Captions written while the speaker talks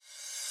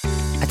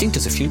think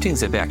there's a few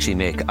things that actually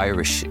make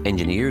Irish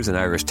engineers and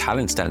Irish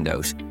talent stand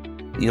out.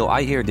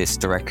 I hear this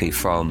directly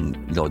from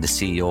the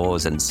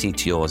CEOs and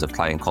CTOs of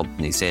client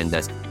companies saying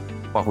that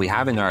what we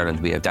have in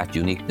Ireland, we have that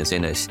uniqueness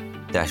in it,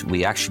 that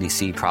we actually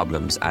see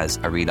problems as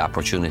a real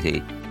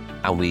opportunity,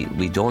 and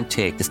we don't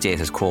take the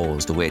status quo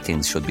as the way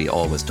things should be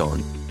always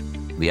done.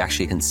 We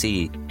actually can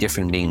see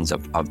different means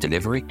of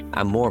delivery,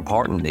 and more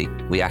importantly,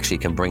 we actually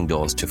can bring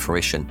those to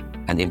fruition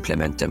and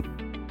implement them.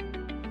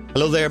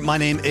 Hello there, my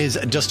name is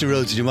Dusty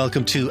Rhodes and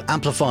welcome to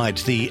Amplified,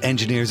 the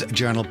Engineers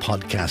Journal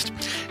podcast.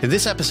 In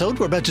this episode,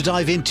 we're about to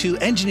dive into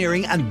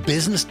engineering and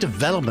business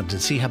development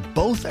and see how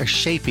both are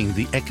shaping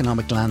the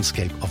economic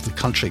landscape of the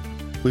country.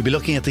 We'll be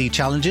looking at the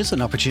challenges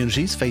and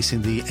opportunities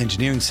facing the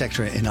engineering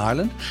sector in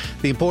Ireland,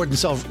 the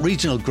importance of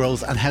regional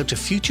growth and how to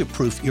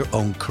future-proof your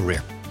own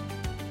career.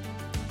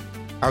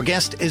 Our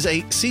guest is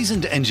a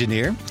seasoned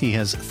engineer. He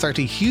has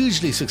 30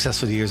 hugely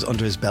successful years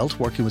under his belt,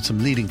 working with some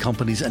leading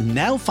companies, and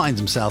now finds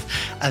himself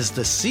as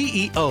the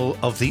CEO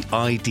of the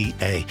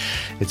IDA.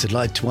 It's a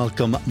delight to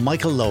welcome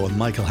Michael Lohan.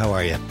 Michael, how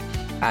are you?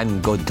 I'm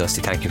good,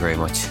 Dusty. Thank you very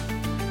much.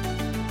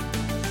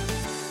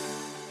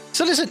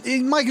 So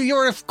listen, Michael,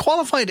 you're a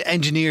qualified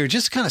engineer.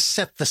 Just to kind of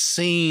set the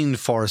scene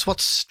for us,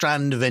 what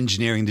strand of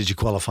engineering did you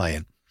qualify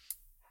in?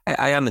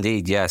 I am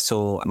indeed, yeah.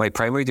 So my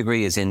primary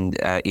degree is in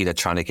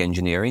electronic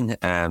engineering,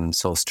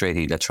 so straight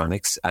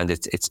electronics. And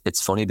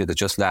it's funny because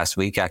just last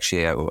week,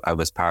 actually, I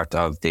was part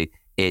of the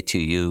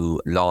A2U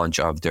launch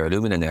of their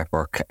Illumina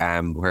network,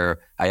 where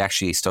I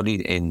actually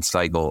studied in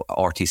Sligo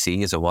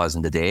RTC as it was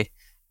in the day,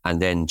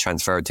 and then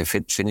transferred to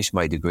finish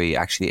my degree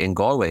actually in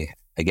Galway,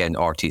 again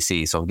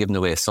RTC. So I'm giving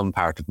away some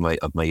part of my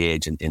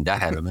age in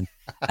that element.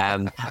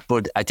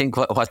 But I think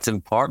what's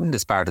important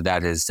as part of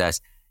that is that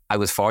I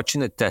was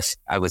fortunate that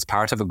I was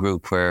part of a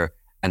group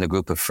and a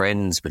group of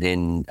friends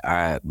within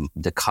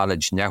the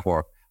college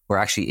network where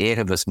actually 8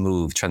 of us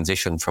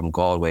transitioned from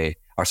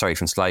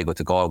Sligo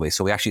to Galway.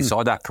 So we actually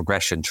saw that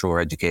progression through our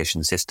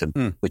education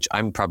system, which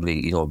I'm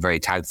probably, very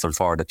thankful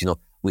for, that,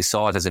 we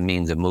saw it as a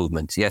means of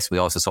movement. Yes, we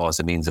also saw it as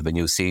a means of a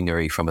new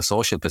scenery from a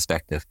social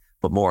perspective,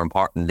 but more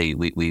importantly,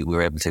 we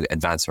were able to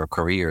advance our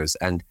careers.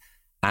 And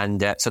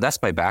so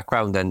that's my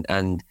background.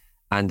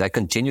 And I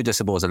continued, I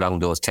suppose, along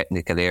those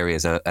technical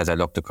areas as I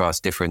looked across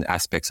different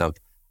aspects of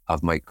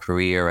my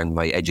career and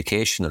my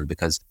educational,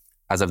 because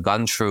as I've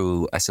gone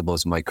through, I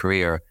suppose, my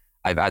career,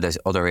 I've added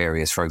other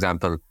areas. For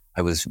example,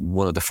 I was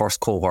one of the first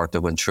cohort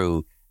that went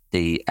through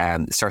the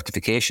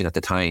certification at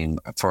the time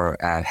for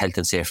health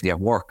and safety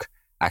at work,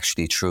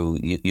 actually through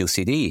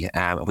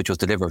UCD, which was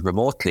delivered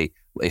remotely,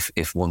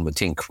 if one would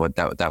think.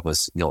 That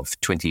was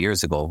 20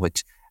 years ago,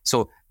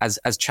 So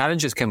as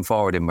challenges came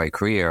forward in my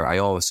career, I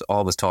always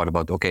thought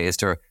about, okay, is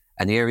there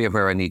an area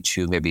where I need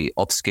to maybe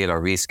upskill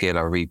or reskill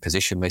or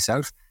reposition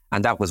myself?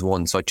 And that was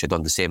one such. I'd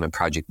done the same in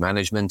project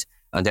management.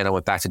 And then I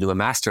went back to do a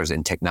master's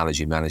in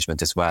technology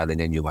management as well in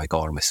NUI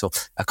Galway. So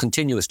a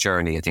continuous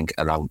journey, I think,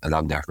 along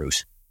that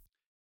route.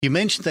 You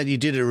mentioned that you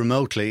did it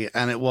remotely,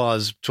 and it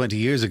was 20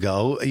 years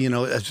ago. In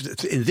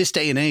this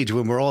day and age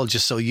when we're all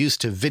just so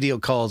used to video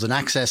calls and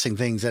accessing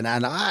things, and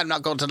I'm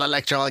not going to the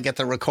lecture, I'll get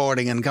the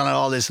recording and kind of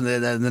all this and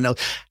the note.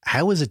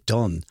 How was it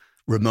done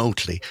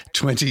remotely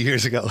 20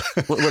 years ago?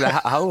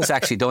 Well, how it was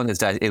actually done is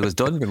that it was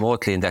done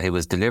remotely, in that it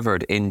was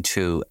delivered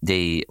into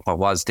the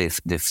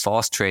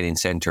FOSS training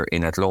centre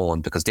in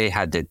Lohan, because they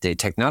had the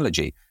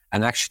technology,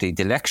 and actually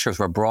the lectures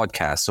were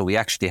broadcast. So we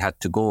actually had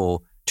to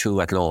go to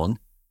Lohan.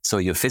 So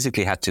you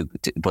physically had to,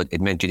 but it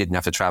meant you didn't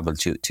have to travel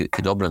to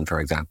Dublin, for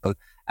example.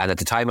 And at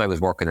the time I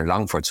was working in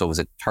Longford, so it was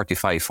a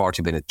 35,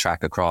 40-minute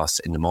track across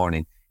in the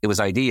morning. It was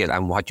ideal.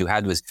 And what you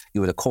had was,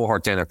 you had a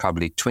cohort then of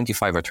probably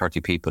 25 or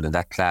 30 people in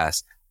that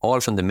class, all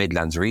from the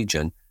Midlands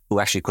region, who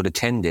actually could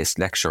attend this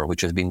lecture,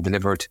 which was being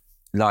delivered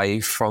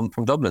live from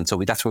Dublin. So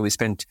that's where we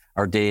spent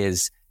our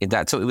days in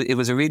that. So it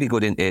was a really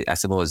good,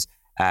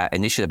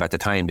 initiative at the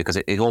time, because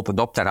it opened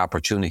up that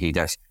opportunity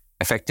that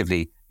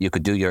effectively you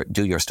could do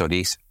your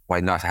studies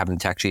while not having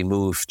to actually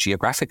move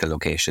geographical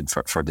location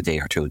for the day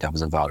or two that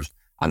was involved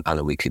on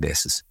a weekly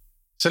basis.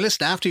 So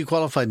listen, after you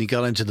qualified and you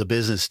got into the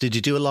business, did you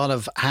do a lot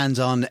of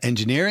hands-on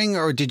engineering,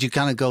 or did you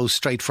kind of go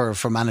straight for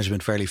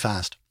management fairly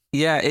fast?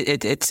 Yeah,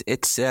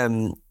 it's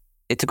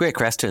a great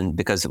question,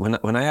 because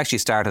when I actually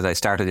started, I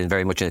started in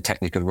very much in a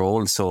technical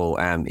role, so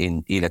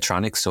in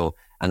electronics. So,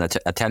 and I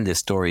tell this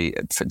story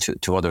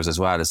to others as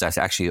well, is that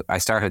actually I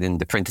started in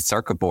the printed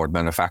circuit board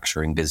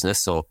manufacturing business.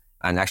 So,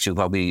 and actually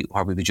what we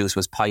produced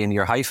was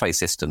Pioneer hi-fi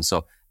systems.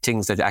 So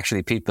things that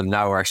actually people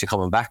now are actually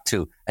coming back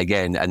to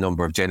again a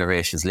number of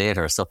generations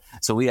later. So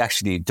we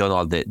actually done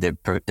all the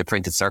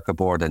printed circuit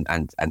board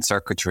and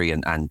circuitry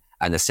and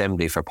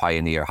assembly for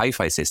Pioneer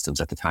hi-fi systems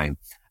at the time.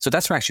 So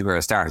that's actually where I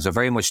started. So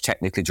very much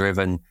technically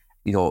driven,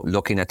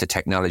 looking at the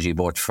technology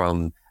both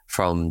from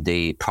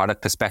the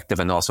product perspective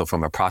and also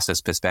from a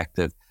process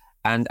perspective.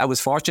 And I was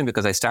fortunate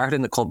because I started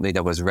in a company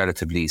that was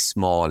relatively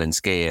small in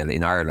scale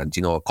in Ireland,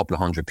 a couple of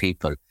hundred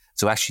people.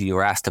 So actually you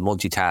were asked to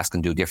multitask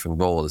and do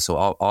different roles. So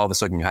all of a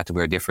sudden you had to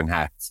wear different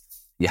hats.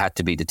 You had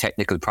to be the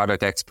technical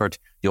product expert.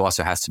 You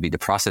also has to be the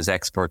process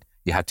expert.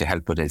 You had to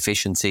help with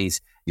efficiencies.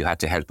 You had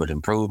to help with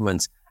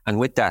improvements. And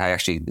with that, I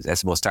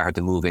suppose, started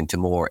to move into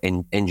more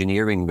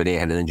engineering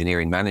related and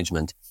engineering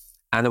management.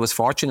 And I was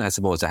fortunate, I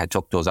suppose,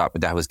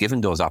 that I was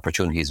given those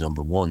opportunities,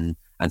 number one.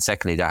 And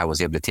secondly, that I was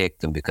able to take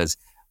them, because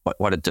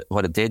what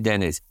it did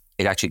then is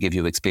it actually gave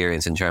you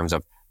experience in terms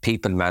of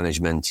people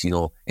management,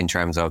 in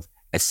terms of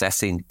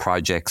assessing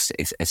projects,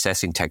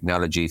 assessing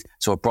technologies.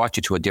 So it brought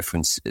you to a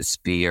different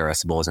sphere, I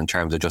suppose, in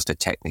terms of just a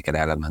technical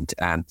element.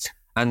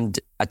 And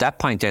at that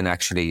point then,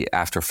 actually,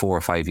 after 4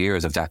 or 5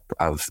 years of that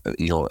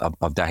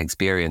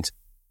experience,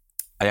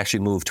 I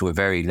actually moved to a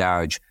very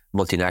large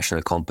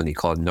multinational company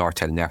called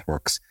Nortel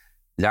Networks.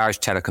 Large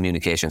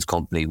telecommunications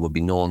company, would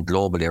be known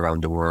globally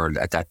around the world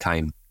at that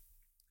time.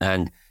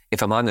 And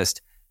if I'm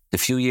honest, the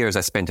few years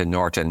I spent in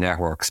Nortel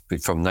Networks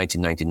from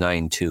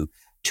 1999 to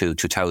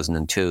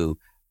 2002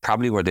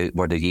 probably were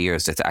the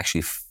years that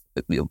actually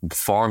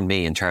formed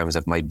me in terms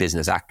of my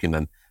business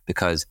acumen,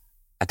 because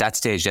at that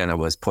stage then I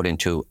was put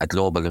into a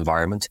global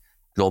environment,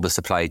 global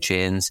supply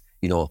chains,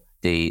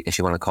 if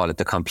you want to call it,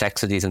 the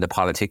complexities and the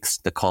politics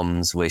that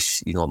comes with,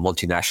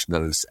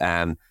 multinationals.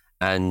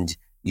 And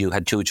you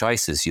had two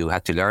choices. You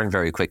had to learn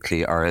very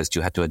quickly, or else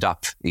you had to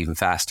adapt even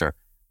faster.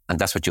 And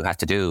that's what you had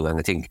to do. And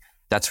I think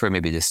that's where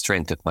maybe the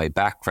strength of my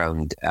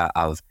background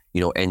of,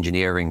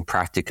 engineering,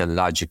 practical,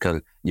 logical.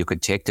 You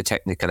could take the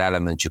technical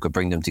elements, you could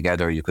bring them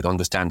together, you could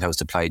understand how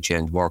supply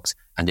chain works,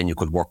 and then you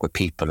could work with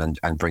people and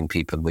bring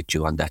people with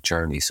you on that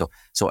journey. So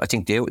I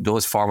think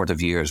those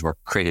formative years were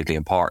critically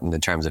important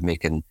in terms of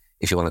making,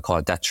 if you want to call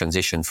it, that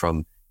transition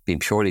from being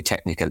purely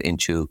technical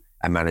into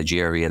a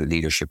managerial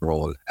leadership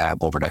role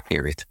over that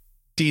period.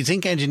 Do you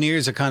think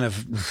engineers are kind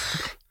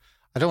of,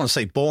 I don't want to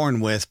say born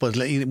with, but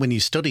when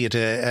you study it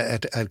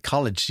at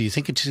college, do you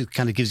think it just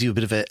kind of gives you a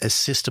bit of a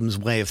systems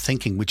way of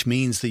thinking, which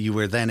means that you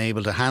were then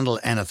able to handle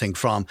anything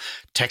from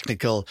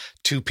technical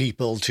to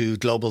people to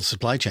global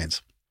supply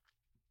chains?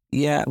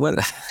 Yeah, well,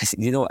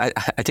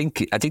 I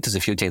think there's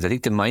a few things. I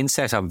think the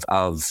mindset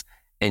of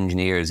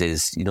engineers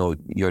is,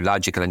 you're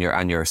logical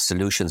and you're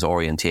solutions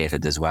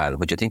orientated as well,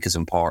 which I think is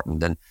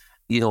important. And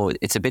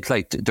it's a bit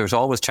like there's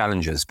always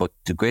challenges, but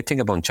the great thing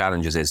about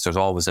challenges is there's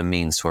always a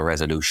means to a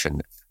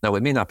resolution. Now,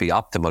 it may not be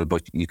optimal,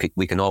 but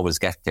we can always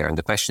get there. And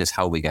the question is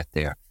how we get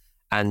there.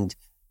 And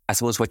I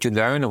suppose what you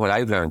learn, and what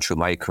I've learned through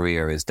my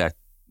career, is that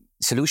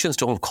solutions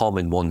don't come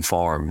in one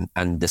form,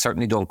 and they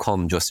certainly don't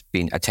come just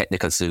being a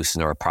technical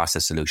solution or a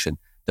process solution.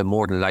 They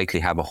more than likely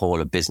have a whole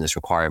of business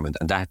requirement,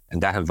 and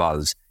that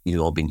involves,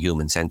 being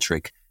human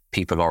centric,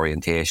 people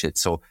orientated.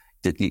 So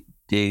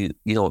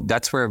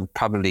that's where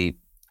probably,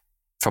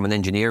 from an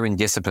engineering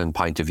discipline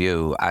point of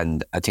view,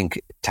 and I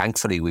think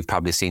thankfully we've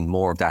probably seen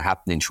more of that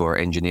happening through our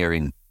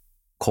engineering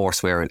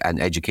courseware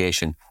and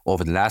education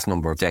over the last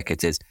number of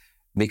decades, is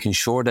making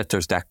sure that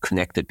there's that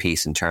connected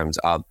piece in terms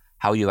of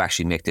how you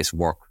actually make this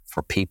work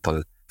for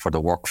people, for the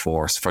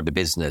workforce, for the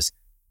business,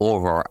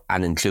 over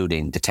and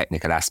including the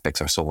technical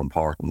aspects are so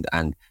important.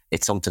 And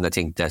it's something I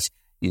think that,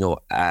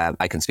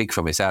 I can speak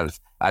for myself.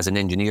 As an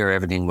engineer,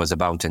 everything was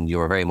about, and you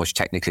were very much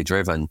technically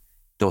driven.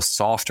 Those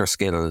softer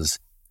skills,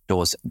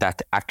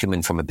 that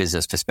acumen from a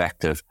business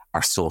perspective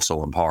are so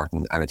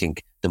important. And I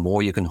think the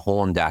more you can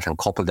hone that and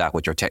couple that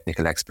with your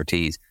technical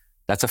expertise,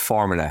 that's a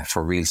formula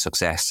for real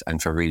success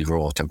and for real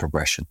growth and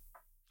progression.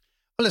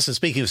 Well, listen,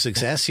 speaking of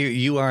success,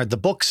 you are, the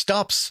buck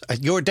stops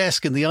at your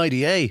desk in the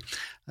IDA.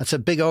 That's a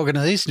big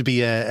organisation to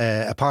be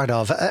a part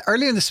of.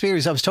 Earlier in the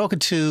series, I was talking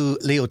to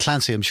Leo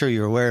Clancy. I'm sure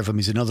you're aware of him.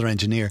 He's another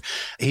engineer.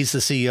 He's the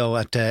CEO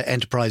at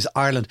Enterprise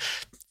Ireland.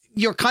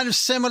 You're kind of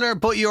similar,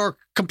 but you're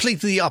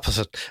completely the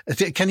opposite.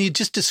 Can you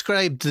just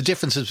describe the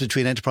differences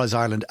between Enterprise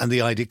Ireland and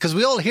the IDA? Because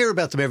we all hear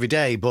about them every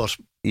day, but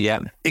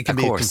it can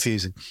be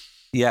confusing.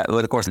 Yeah, well,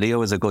 of course,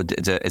 Leo is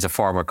a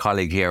former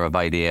colleague here of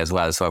IDA as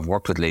well. So I've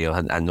worked with Leo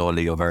and know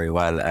Leo very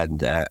well,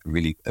 and a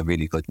really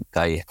good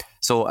guy.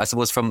 So I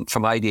suppose from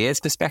IDA's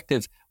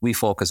perspective, we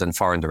focus on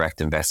foreign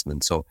direct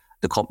investment. So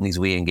the companies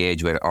we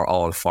engage with are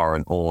all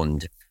foreign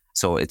owned.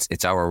 So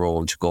it's our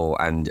role to go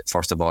and,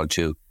 first of all,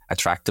 to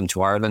attract them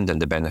to Ireland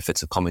and the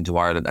benefits of coming to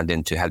Ireland, and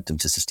then to help them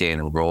to sustain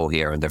and grow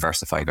here and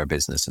diversify their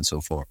business and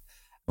so forth.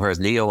 Whereas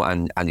Leo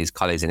and his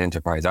colleagues in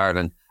Enterprise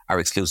Ireland are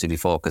exclusively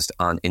focused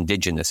on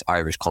indigenous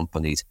Irish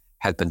companies,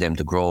 helping them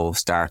to grow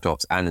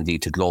startups and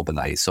indeed to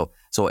globalise.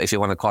 So if you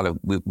want to call it,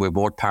 we're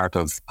both part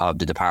of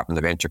the Department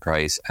of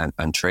Enterprise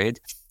and Trade.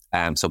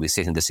 So we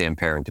sit in the same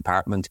parent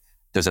department.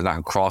 There's a lot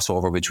of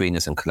crossover between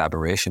us and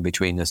collaboration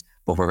between us,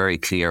 but we're very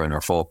clear in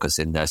our focus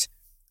in that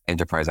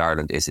Enterprise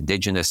Ireland is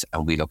indigenous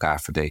and we look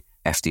after the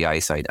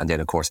FDI side. And then,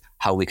 of course,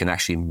 how we can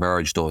actually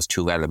merge those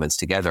two elements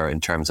together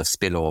in terms of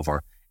spillover,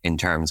 in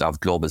terms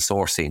of global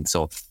sourcing.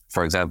 So,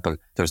 for example,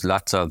 there's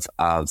lots of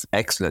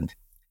excellent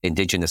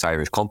indigenous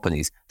Irish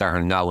companies that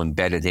are now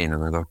embedded in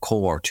and are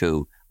core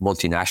to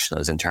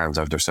multinationals in terms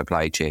of their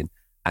supply chain,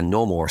 and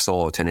no more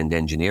so than in the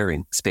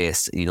engineering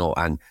space,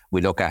 and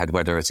we look at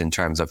whether it's in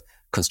terms of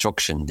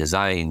construction,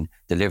 design,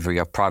 delivery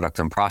of product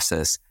and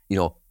process,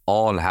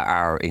 all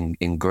are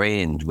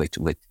ingrained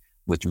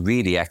with with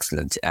really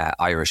excellent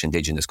Irish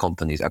Indigenous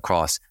companies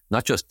across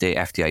not just the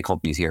FDI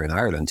companies here in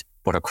Ireland,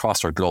 but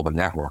across our global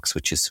networks,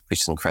 which is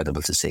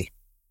incredible to see.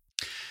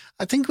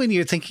 I think when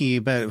you're thinking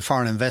about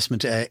foreign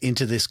investment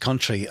into this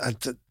country,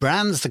 the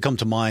brands that come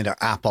to mind are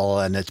Apple,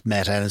 and it's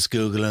Meta, and it's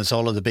Google, and it's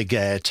all of the big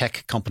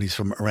tech companies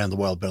from around the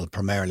world, but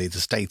primarily the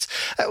States.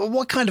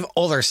 What kind of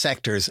other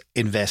sectors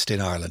invest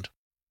in Ireland?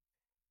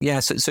 Yeah,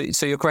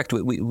 so you're correct.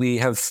 We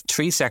have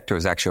 3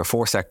 sectors, actually, or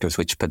 4 sectors,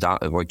 which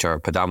are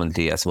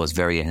predominantly, I suppose,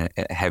 very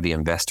heavy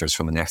investors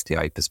from an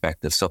FDI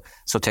perspective. So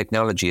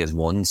technology is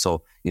one.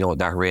 So,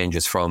 that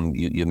ranges from,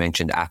 you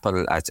mentioned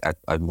Apple at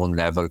one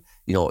level,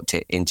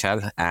 to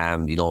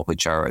Intel,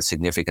 which are a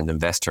significant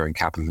investor and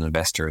capital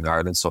investor in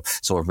Ireland. So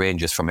it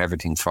ranges from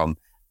everything from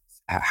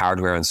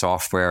hardware and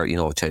software,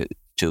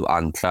 to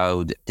on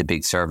cloud, the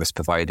big service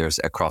providers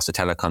across the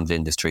telecoms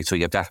industry. So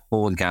you have that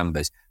whole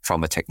gambit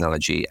from a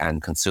technology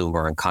and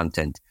consumer and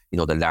content,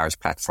 the large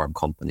platform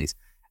companies.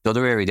 The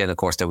other area then, of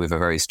course, that we have a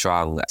very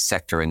strong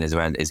sector in as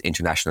well is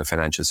international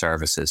financial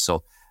services.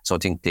 So I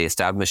think the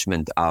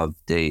establishment of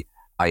the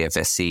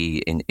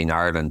IFSC in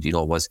Ireland,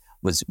 was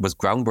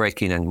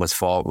groundbreaking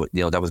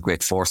and that was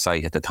great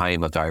foresight at the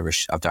time of the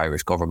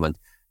Irish government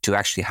to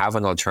actually have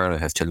an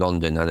alternative to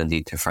London and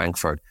indeed to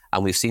Frankfurt.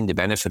 And we've seen the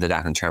benefit of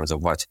that in terms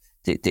of what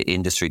the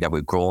industry that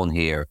we've grown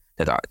here,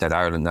 that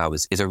Ireland now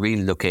is a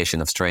real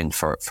location of strength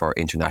for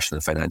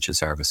international financial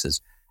services.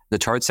 The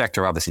third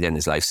sector obviously then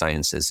is life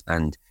sciences,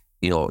 and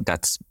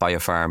that's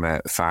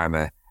biopharma,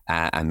 pharma,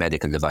 and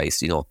medical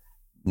device,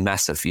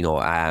 massive,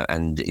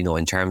 and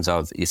in terms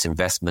of its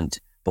investment,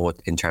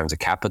 both in terms of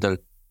capital,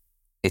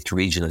 its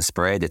regional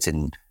spread, it's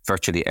in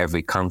virtually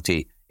every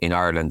county in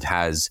Ireland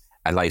has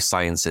a life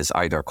sciences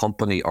either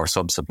company or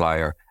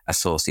sub-supplier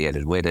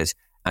associated with it.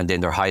 And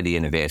then they're highly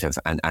innovative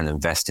and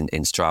invest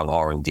in strong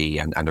R&D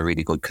and are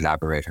really good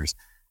collaborators.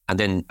 And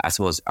then I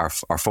suppose our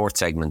fourth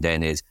segment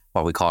then is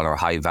what we call our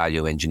high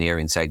value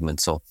engineering segment.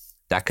 So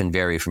that can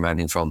vary from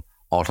anything from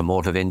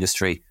automotive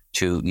industry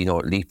to,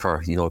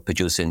 Leaper,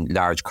 producing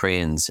large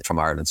cranes from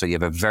Ireland. So you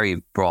have a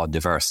very broad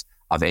diverse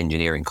of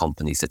engineering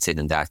companies that sit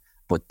in that.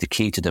 But the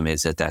key to them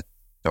is that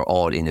they're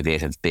all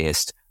innovative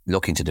based,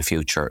 looking to the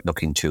future,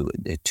 looking to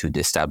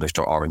establish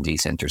their R&D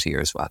centres here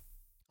as well.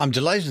 I'm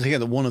delighted to hear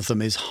that one of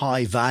them is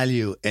high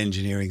value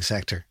engineering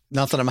sector.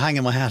 Not that I'm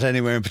hanging my hat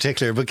anywhere in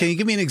particular, but can you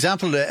give me an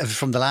example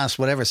from the last,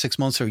 6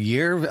 months or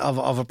year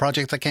of a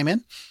project that came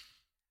in?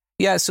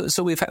 Yeah,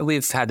 so we've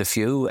had a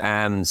few.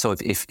 So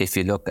if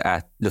you look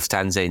at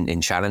Lufthansa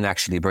in Shannon,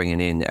 actually bringing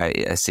in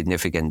a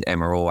significant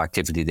MRO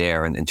activity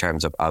there in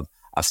terms of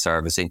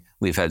servicing.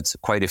 We've had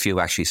quite a few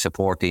actually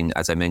supporting,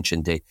 as I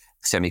mentioned, the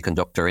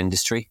semiconductor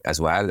industry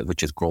as well,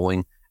 which is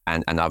growing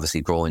and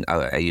obviously growing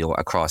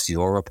across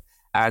Europe.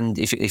 And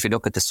if you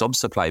look at the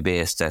sub-supply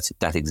base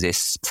that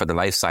exists for the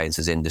life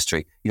sciences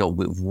industry,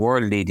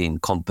 we're leading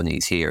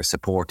companies here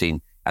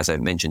supporting, as I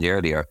mentioned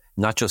earlier,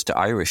 not just the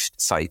Irish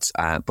sites,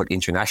 but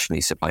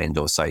internationally supplying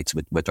those sites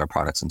with our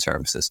products and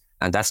services.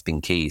 And that's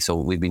been key. So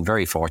we've been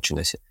very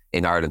fortunate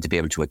in Ireland to be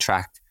able to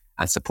attract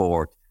and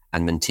support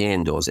and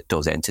maintain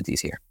those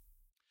entities here.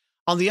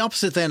 On the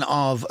opposite then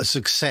of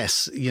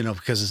success,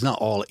 because it's not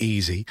all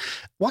easy,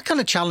 what kind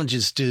of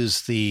challenges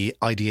does the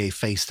IDA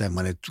face then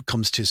when it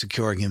comes to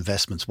securing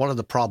investments? What are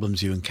the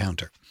problems you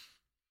encounter?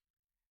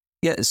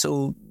 Yeah,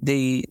 so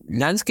the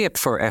landscape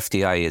for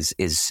FDI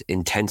is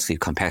intensely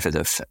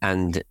competitive,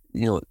 and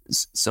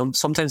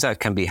sometimes that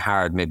can be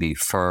hard maybe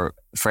for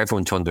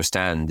everyone to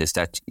understand. Is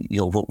that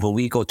when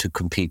we go to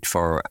compete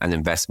for an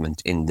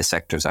investment in the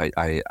sectors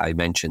I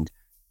mentioned,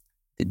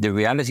 the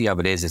reality of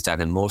it is that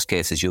in most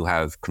cases you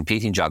have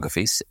competing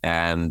geographies,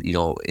 in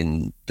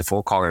the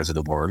 4 corners of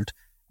the world,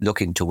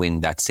 looking to win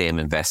that same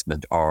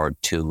investment or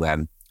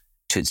to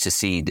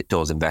seed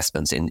those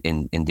investments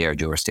in their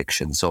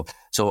jurisdiction. So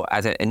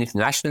at an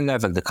international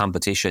level, the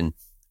competition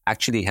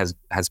actually has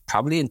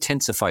probably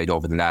intensified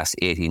over the last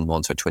 18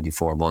 months or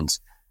 24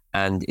 months.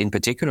 And in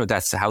particular,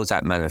 how's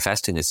that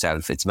manifesting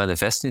itself? It's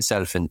manifesting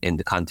itself in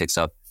the context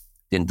of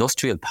the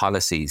industrial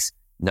policies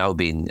now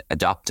being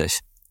adopted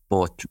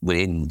both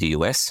within the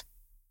US,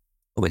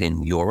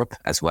 within Europe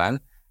as well,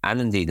 and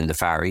indeed in the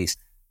Far East,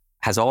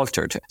 has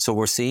altered. So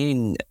we're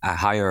seeing a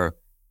higher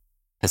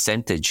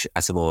percentage, I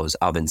suppose,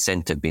 of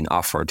incentive being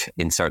offered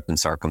in certain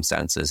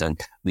circumstances.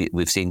 And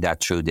we've seen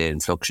that through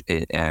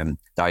the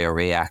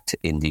IRA Act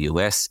in the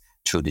US,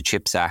 through the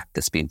CHIPS Act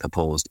that's been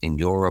proposed in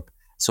Europe.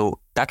 So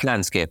that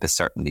landscape has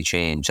certainly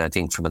changed. I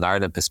think from an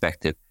Ireland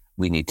perspective,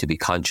 we need to be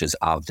conscious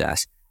of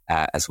that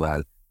as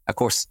well. Of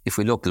course, if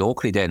we look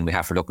locally, then we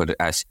have to look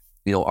at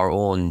our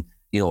own,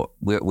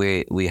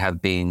 we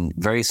have been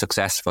very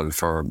successful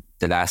for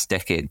the last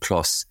decade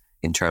plus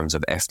in terms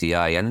of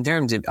FDI and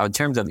in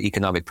terms of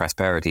economic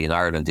prosperity in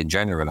Ireland in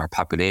general. Our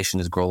population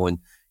is growing,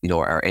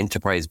 our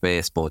enterprise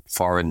base, both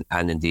foreign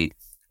and indeed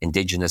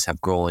indigenous,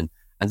 have grown.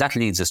 And that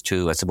leads us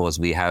to, I suppose,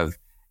 we have,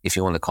 if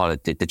you want to call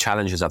it, the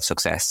challenges of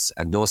success.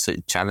 And those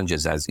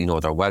challenges, as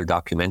they're well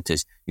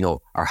documented,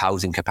 our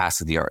housing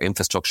capacity, our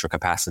infrastructure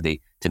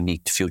capacity to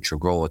meet future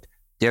growth.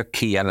 They're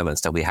key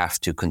elements that we have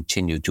to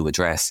continue to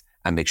address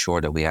and make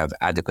sure that we have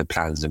adequate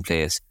plans in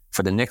place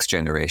for the next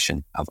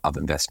generation of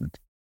investment.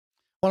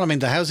 Well, I mean,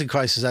 the housing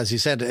crisis, as you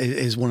said,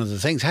 is one of the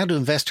things. How do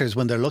investors,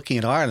 when they're looking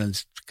at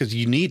Ireland, because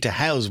you need to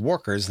house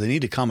workers, they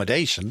need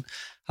accommodation,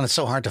 and it's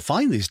so hard to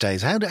find these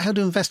days. How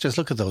do investors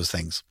look at those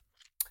things?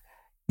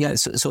 Yeah,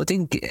 so I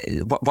think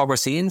what we're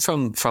seeing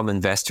from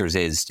investors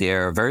is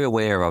they're very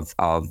aware of,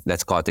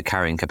 let's call it, the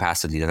carrying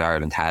capacity that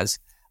Ireland has,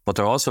 but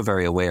they're also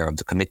very aware of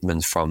the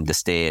commitments from the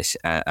state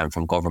and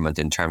from government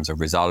in terms of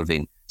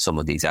resolving some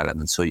of these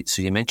elements. So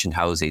you mentioned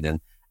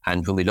housing,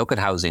 and when we look at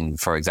housing,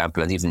 for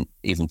example, and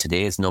even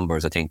today's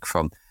numbers, I think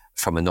from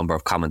a number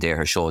of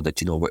commentators show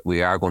that,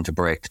 we are going to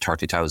break the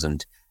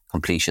 30,000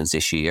 completions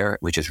this year,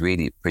 which is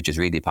really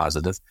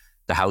positive.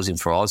 The Housing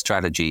for All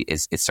strategy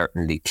is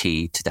certainly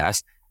key to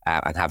that,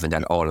 and having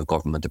that all of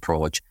government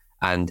approach.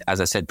 And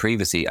as I said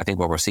previously, I think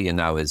what we're seeing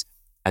now is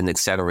an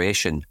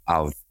acceleration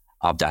of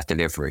that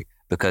delivery,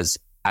 because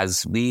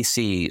as we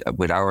see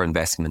with our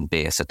investment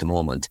base at the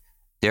moment,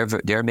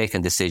 they're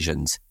making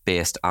decisions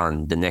based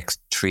on the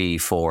next 3,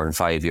 4 and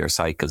 5 year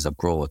cycles of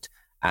growth.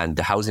 And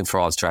the Housing for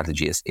All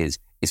strategy is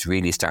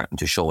really starting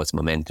to show its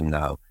momentum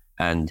now.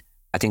 And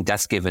I think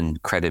that's given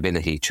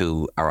credibility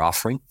to our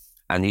offering.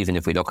 And even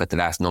if we look at the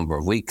last number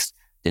of weeks,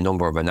 the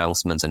number of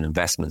announcements and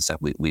investments that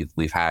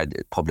we've had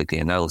publicly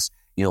announced,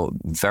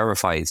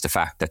 verifies the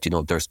fact that,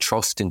 there's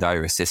trust in the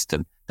Irish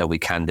system that we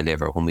can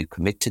deliver. When we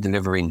commit to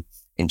delivering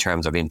in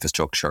terms of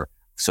infrastructure,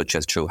 such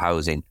as through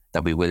housing,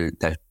 that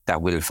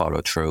will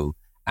follow through.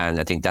 And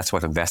I think that's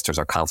what investors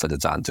are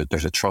confident on.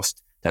 There's a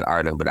trust that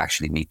Ireland will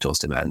actually meet those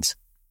demands.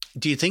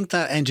 Do you think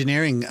that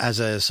engineering as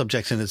a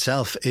subject in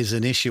itself is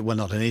an issue? Well,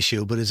 not an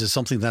issue, but is it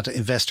something that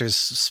investors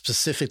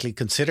specifically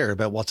consider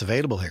about what's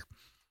available here?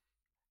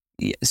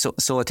 Yeah,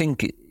 so I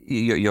think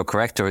you're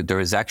correct. There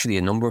is actually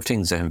a number of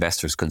things that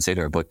investors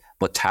consider, but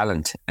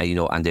talent,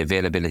 and the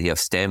availability of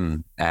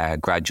STEM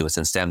graduates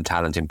and STEM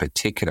talent in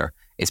particular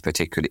is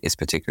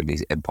particularly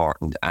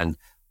important. And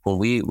when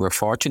we're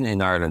fortunate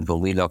in Ireland, when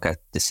we look at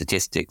the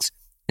statistics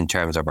in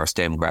terms of our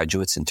STEM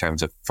graduates, in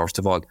terms of, first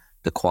of all,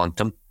 the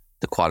quantum,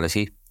 the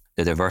quality,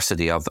 the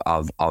diversity of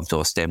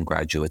those STEM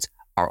graduates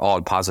are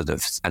all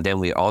positives. And then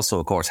we also,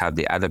 of course, have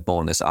the added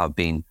bonus of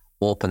being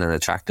open and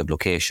attractive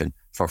location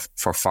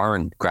for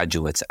foreign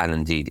graduates and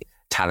indeed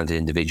talented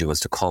individuals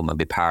to come and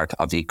be part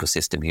of the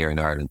ecosystem here in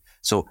Ireland.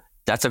 So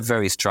that's a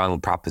very strong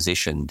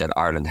proposition that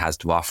Ireland has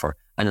to offer,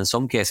 and in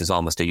some cases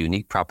almost a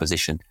unique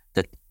proposition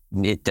that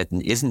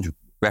isn't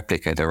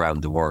replicated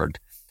around the world.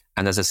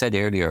 And as I said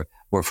earlier,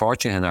 we're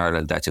fortunate in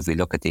Ireland that if we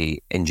look at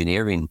the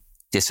engineering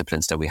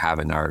disciplines that we have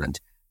in Ireland,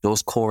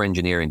 those core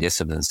engineering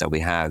disciplines that we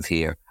have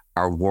here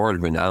are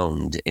world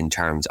renowned in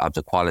terms of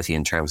the quality,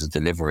 in terms of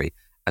delivery.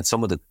 And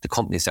some of the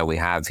companies that we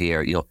have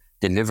here,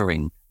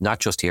 delivering not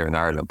just here in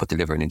Ireland, but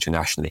delivering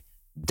internationally,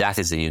 that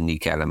is a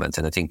unique element.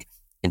 And I think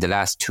in the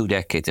last 2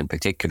 decades in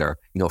particular,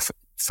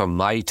 from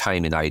my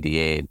time in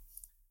IDA,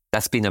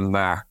 that's been a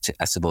marked,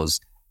 I suppose,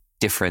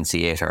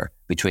 differentiator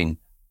between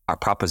our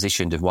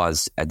proposition that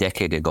was a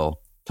decade ago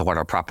to what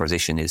our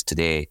proposition is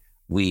today.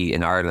 We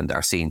in Ireland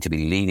are seen to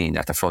be leading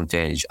at the front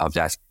edge of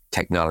that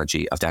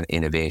technology, of that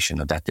innovation,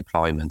 of that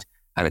deployment.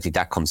 And I think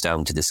that comes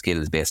down to the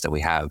skills base that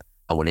we have.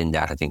 And within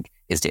that, I think,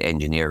 is the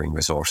engineering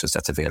resources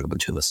that's available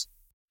to us.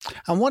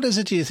 And what is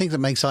it, do you think, that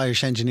makes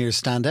Irish engineers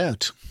stand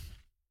out?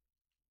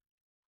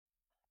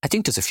 I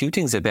think there's a few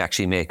things that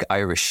actually make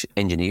Irish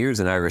engineers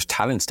and Irish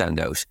talent stand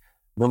out.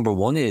 Number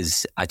one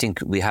is, I think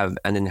we have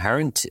an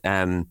inherent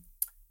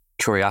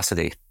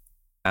curiosity,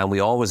 and we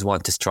always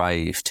want to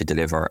strive to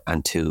deliver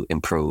and to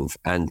improve.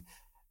 And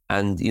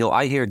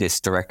I hear this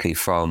directly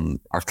from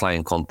our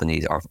client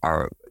companies,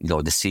 our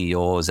the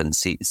CEOs and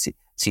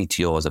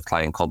CTOs of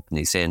client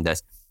companies, saying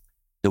that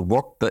the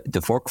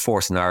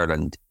workforce in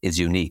Ireland is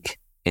unique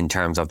in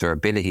terms of their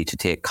ability to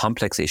take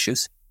complex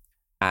issues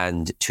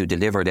and to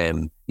deliver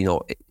them,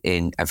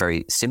 in a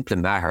very simple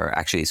manner,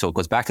 actually. So it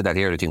goes back to that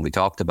earlier thing we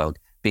talked about,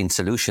 being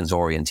solutions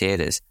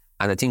orientated.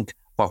 And I think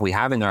what we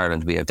have in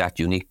Ireland, we have that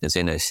uniqueness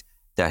in it,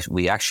 that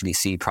we actually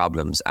see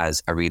problems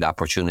as a real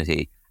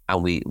opportunity,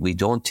 and we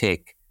don't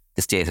take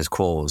the status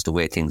quo as the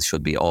way things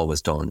should be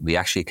always done. We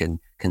actually can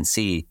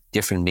see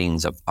different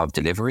means of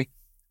delivery.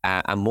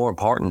 And more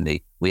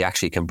importantly, we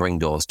actually can bring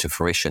those to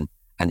fruition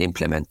and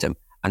implement them.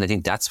 And I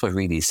think that's what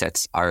really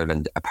sets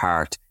Ireland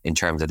apart in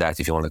terms of that,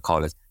 if you want to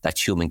call it, that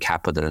human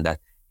capital and that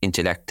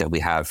intellect that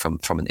we have from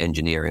an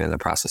engineering and a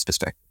process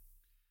perspective.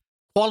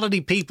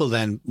 Quality people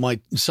then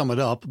might sum it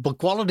up, but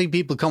quality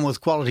people come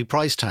with quality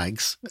price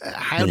tags.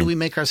 How do we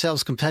make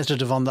ourselves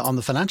competitive on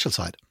the financial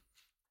side?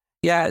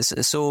 Yeah,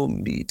 so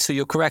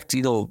you're correct.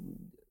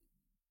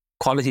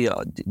 Quality,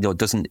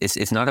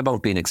 it's not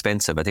about being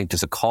expensive. I think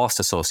there's a cost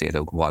associated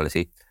with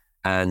quality,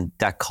 and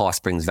that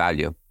cost brings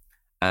value.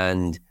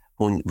 And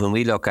when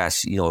we look at,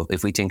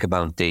 if we think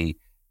about the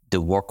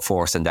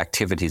workforce and the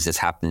activities that's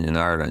happening in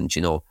Ireland,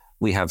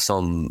 we have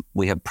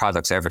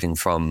products, everything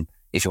from,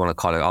 if you want to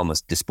call it,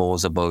 almost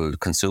disposable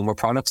consumer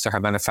products that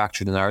are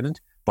manufactured in Ireland,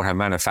 but are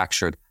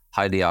manufactured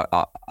highly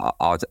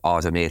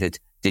automated,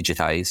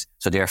 digitized.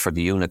 So therefore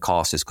the unit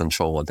cost is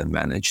controlled and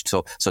managed.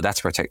 So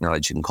that's where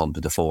technology can come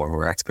to the fore,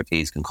 where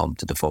expertise can come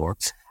to the fore.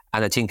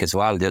 And I think as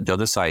well, the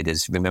other side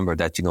is, remember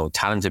that,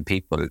 talented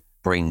people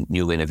bring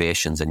new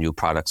innovations and new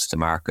products to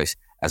market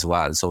as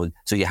well. So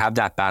you have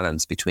that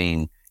balance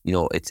between,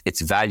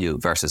 it's value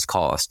versus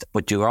cost.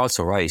 But you're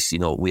also right,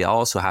 we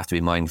also have to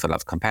be mindful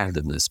of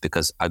competitiveness,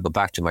 because I'll go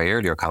back to my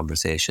earlier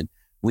conversation.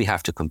 We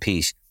have to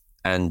compete.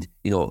 And,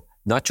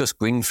 not just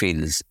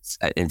greenfields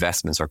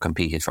investments are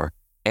competed for.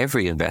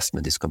 Every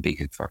investment is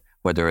competed for,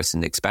 whether it's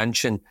an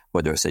expansion,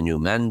 whether it's a new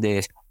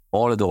mandate.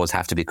 All of those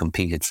have to be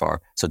competed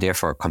for. So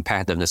therefore,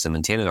 competitiveness and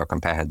maintaining our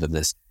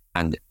competitiveness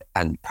and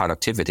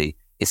productivity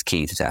is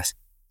key to that.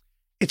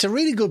 It's a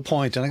really good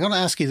point. And I'm going to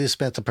ask you this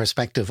about the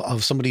perspective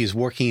of somebody who's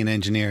working in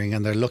engineering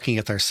and they're looking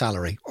at their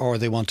salary, or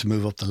they want to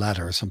move up the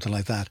ladder or something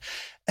like that.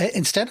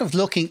 Instead of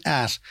looking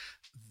at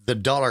the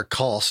dollar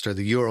cost or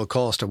the euro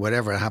cost or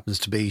whatever it happens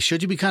to be,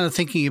 should you be kind of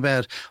thinking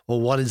about,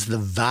 well, what is the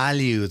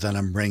value that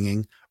I'm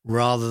bringing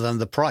rather than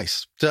the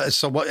price?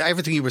 So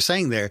everything you were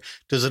saying there,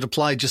 does it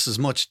apply just as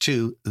much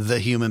to the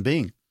human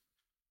being?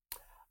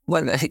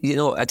 Well,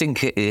 I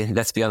think,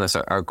 let's be honest,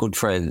 our good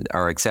friend,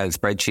 our Excel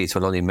spreadsheets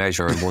will only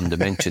measure in one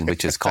dimension,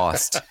 which is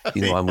cost,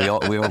 and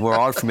we're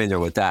all familiar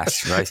with that,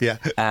 right? Yeah.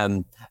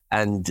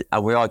 And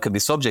we all could be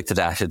subject to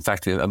that. In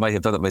fact, I might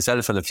have done it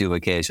myself on a few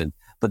occasions,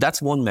 but that's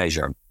one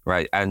measure,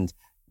 right? And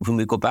when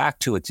we go back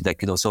to it,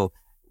 so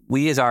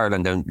we as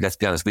Ireland, and let's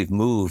be honest, we've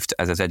moved,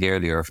 as I said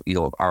earlier,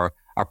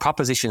 our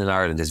proposition in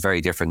Ireland is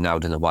very different now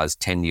than it was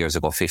 10 years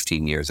ago,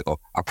 15 years ago.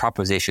 Our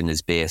proposition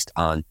is based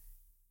on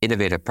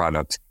innovative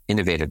products,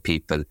 innovative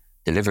people,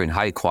 delivering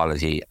high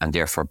quality, and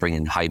therefore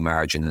bringing high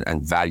margin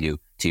and value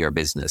to your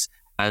business.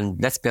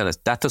 And let's be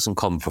honest, that doesn't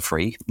come for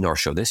free, nor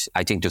should it.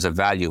 I think there's a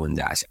value in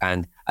that.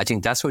 And I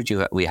think that's what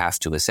we have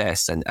to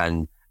assess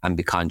and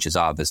be conscious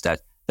of, is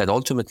that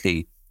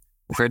ultimately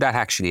where that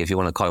actually, if you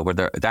want to call it,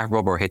 where that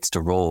rubber hits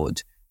the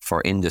road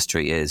for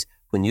industry is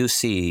when you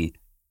see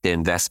the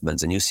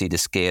investments and you see the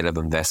scale of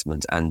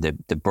investment and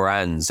the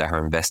brands that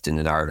are investing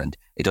in Ireland.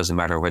 It doesn't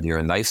matter whether you're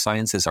in life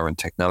sciences or in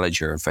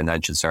technology or in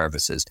financial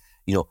services.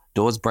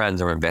 Those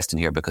brands are investing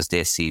here because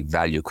they see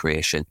value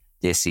creation,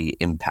 they see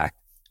impact,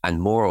 and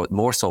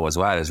more so as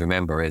well, as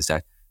remember, is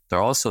that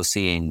they're also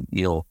seeing,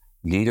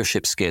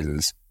 leadership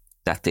skills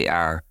that they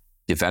are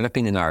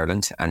developing in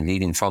Ireland and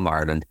leading from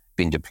Ireland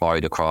being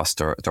deployed across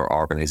their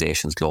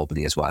organizations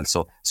globally as well.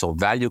 So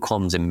value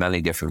comes in many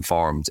different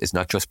forms. It's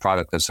not just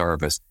product and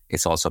service.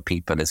 It's also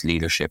people, it's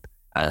leadership,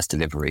 and it's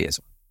delivery as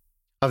well.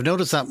 I've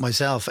noticed that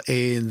myself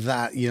in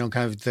that, kind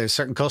of there's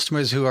certain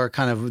customers who are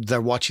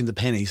they're watching the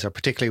pennies, or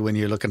particularly when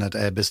you're looking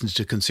at business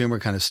to consumer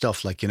kind of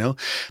stuff,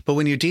 but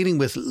when you're dealing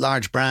with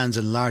large brands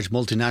and large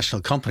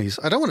multinational companies,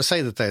 I don't want to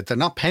say that they're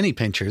not penny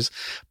pinchers,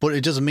 but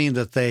it doesn't mean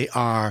that they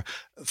are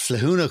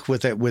flehoonic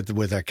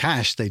with their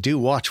cash. They do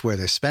watch where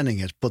they're spending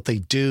it, but they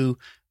do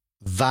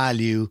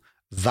value.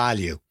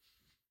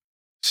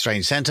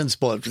 Strange sentence,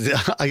 but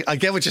I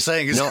get what you're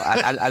saying. No,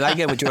 and I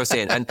get what you're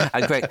saying. And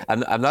Greg,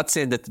 I'm not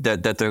saying that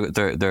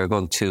they're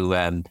going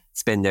to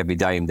spend every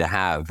dime they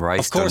have, right?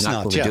 Of course they're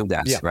not going to do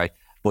that, right?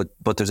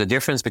 But there's a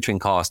difference between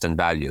cost and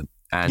value.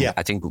 And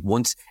I think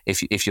once,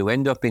 if you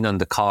end up being on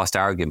the cost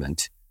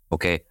argument,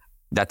 okay,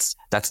 that's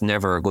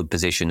never a good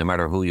position, no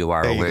matter who you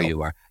are or where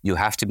you are. You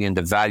have to be on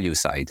the value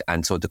side.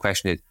 And so the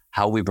question is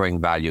how we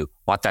bring value,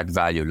 what that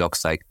value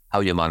looks like, how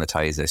you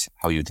monetize it,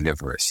 how you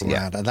deliver it.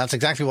 Yeah, that's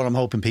exactly what I'm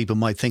hoping people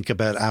might think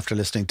about after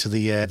listening to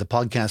the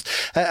podcast.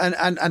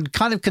 And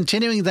kind of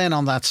continuing then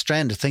on that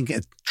trend,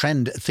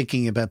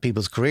 thinking about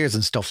people's careers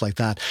and stuff like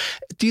that.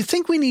 Do you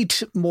think we need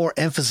more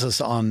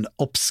emphasis on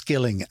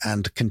upskilling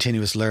and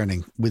continuous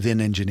learning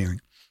within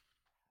engineering?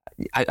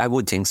 I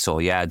would think so,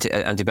 yeah.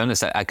 And to be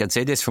honest, I can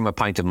say this from a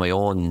point of my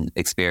own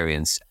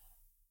experience.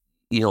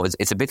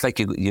 It's a bit like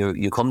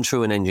you come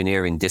through an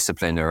engineering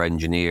discipline or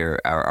engineer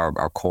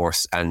or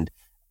course, and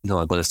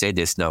I'm going to say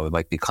this now, it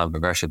might be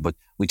controversial, but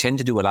we tend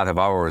to do a lot of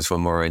hours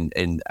when we're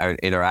in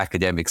our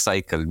academic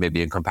cycle,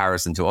 maybe in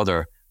comparison to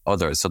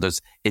others. So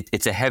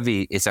it's a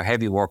heavy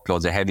workload,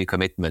 it's a heavy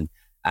commitment.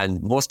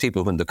 And most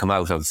people, when they come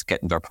out of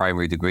getting their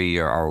primary degree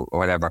or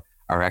whatever,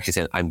 are actually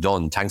saying, I'm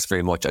done, thanks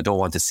very much, I don't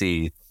want to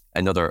see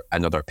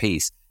another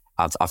piece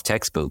of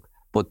textbook.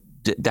 But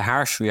the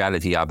harsh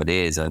reality of it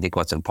is, and I think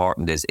what's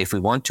important is, if we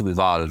want to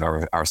evolve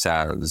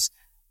ourselves,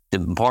 the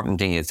important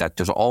thing is that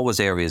there's always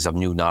areas of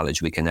new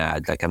knowledge we can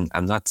add. Like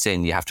I'm not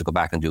saying you have to go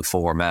back and do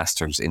 4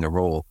 masters in a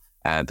row,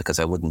 because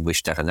I wouldn't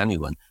wish that on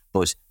anyone.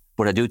 But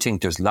I do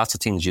think there's lots of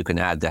things you can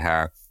add that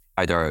are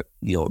either,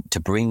 to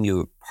bring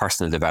you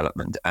personal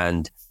development.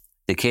 And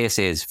the case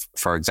is,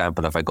 for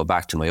example, if I go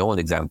back to my own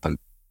example,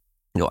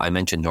 I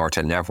mentioned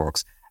Nortel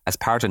Networks. As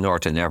part of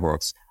Nortel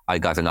Networks, I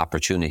got an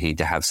opportunity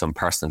to have some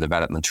personal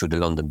development through the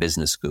London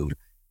Business School.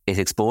 It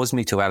exposed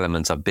me to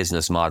elements of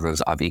business models,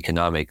 of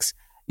economics,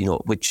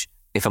 which,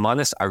 if I'm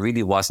honest, I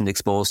really wasn't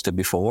exposed to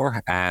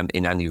before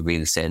in any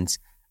real sense.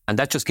 And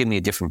that just gave me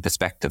a different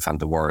perspective on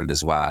the world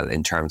as well,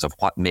 in terms of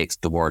what makes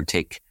the world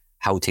tick,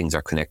 how things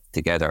are connected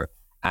together.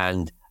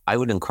 And I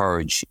would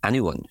encourage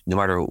anyone, no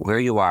matter where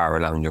you are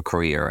along your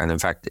career, and in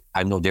fact,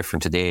 I'm no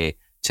different today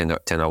than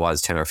I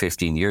was 10 or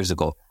 15 years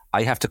ago.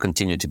 I have to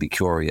continue to be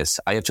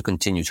curious. I have to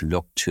continue to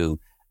look to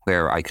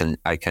where I can,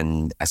 I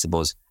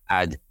suppose,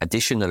 add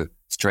additional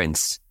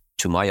strengths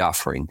to my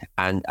offering.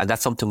 And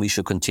that's something we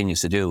should continue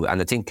to do.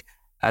 And I think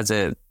as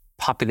a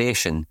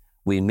population,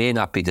 we may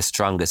not be the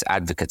strongest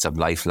advocates of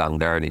lifelong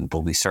learning, but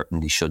we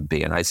certainly should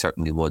be. And I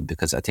certainly would,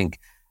 because I think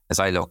as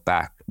I look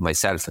back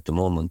myself at the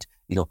moment,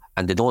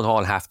 and they don't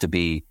all have to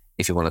be,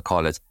 if you want to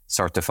call it,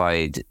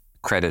 certified,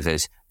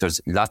 credited. There's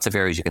lots of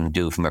areas you can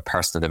do from a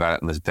personal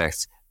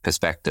development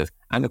perspective.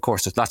 And of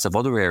course, there's lots of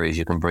other areas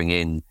you can bring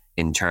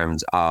in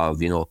terms of,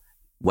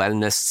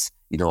 wellness,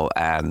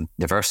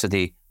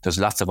 diversity. There's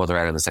lots of other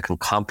elements that can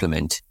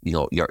complement,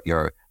 your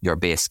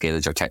base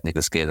skills, your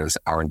technical skills,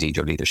 or indeed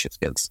your leadership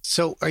skills.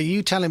 So are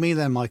you telling me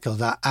then, Michael,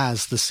 that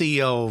as the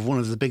CEO of one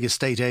of the biggest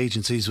state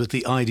agencies with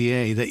the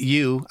IDA, that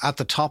you at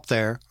the top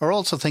there are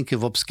also thinking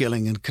of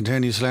upskilling and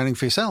continuous learning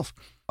for yourself?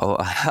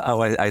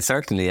 I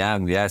certainly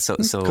am. Yeah.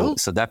 Cool.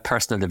 So that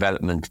personal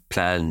development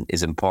plan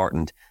is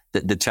important.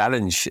 The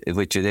challenge,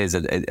 which it is,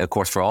 of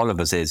course, for all of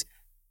us, is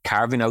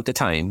carving out the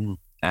time.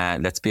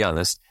 Let's be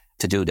honest,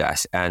 to do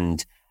that,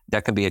 and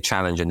that can be a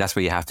challenge, and that's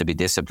where you have to be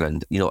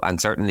disciplined. And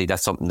certainly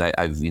that's something that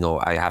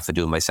I have to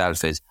do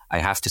myself. Is I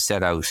have to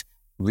set out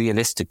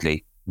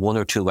realistically one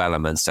or two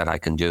elements that I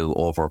can do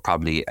over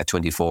probably a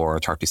 24 or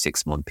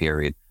 36 month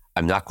period.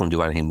 I'm not going to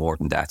do anything more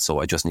than that. So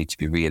I just need to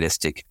be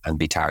realistic and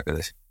be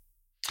targeted.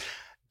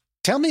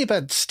 Tell me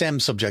about STEM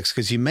subjects,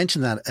 because you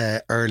mentioned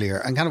that earlier.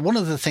 And kind of one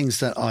of the things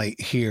that I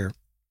hear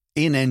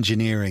in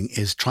engineering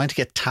is trying to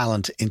get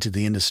talent into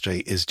the industry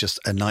is just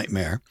a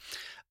nightmare.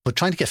 But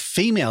trying to get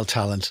female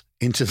talent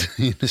into the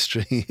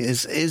industry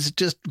is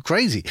just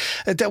crazy.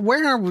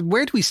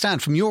 Where do we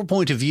stand from your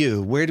point of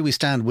view? Where do we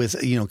stand with,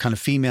 kind of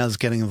females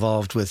getting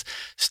involved with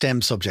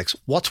STEM subjects?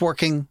 What's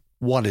working?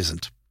 What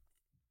isn't?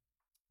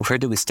 Where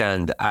do we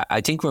stand?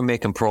 I think we're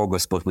making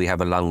progress, but we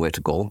have a long way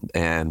to go,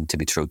 to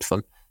be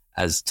truthful.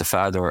 As the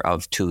father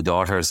of two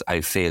daughters,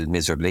 I failed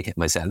miserably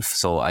myself.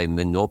 So I'm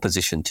in no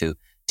position to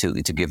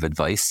give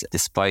advice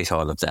despite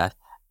all of that.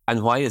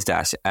 And why is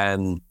that?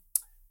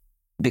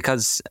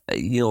 Because,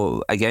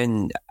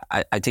 again,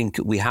 I think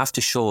we have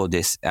to show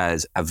this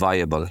as a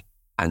viable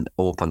and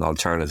open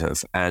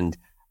alternative. And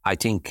I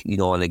think,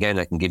 and again,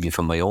 I can give you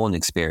from my own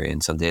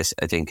experience on this,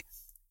 I think,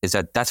 is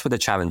that's what the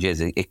challenge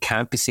is. It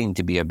can't be seen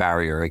to be a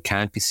barrier. It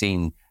can't be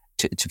seen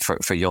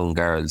for young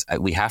girls.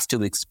 We have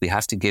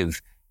to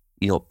give,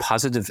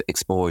 positive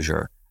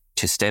exposure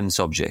to STEM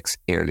subjects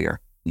earlier.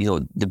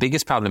 The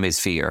biggest problem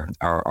is fear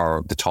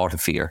or the thought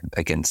of fear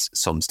against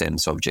some STEM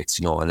subjects,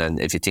 and then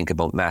if you think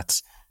about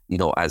maths,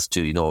 as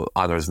to,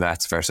 honours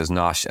maths versus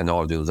not and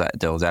all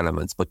those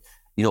elements. But,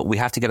 we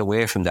have to get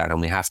away from that,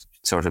 and we have to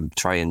sort of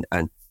try and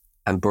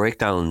break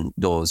down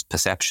those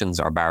perceptions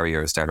or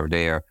barriers that are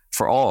there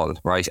for all,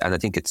 right? And I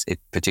think it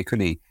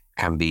particularly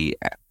can be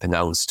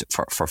pronounced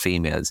for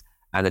females.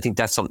 And I think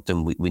that's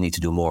something we need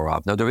to do more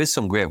of. Now, there is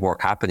some great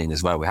work happening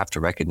as well. We have to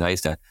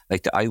recognise that,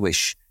 like the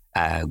IWISH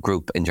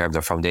group in terms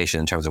of foundation,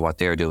 in terms of what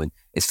they're doing,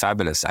 is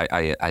fabulous.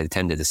 I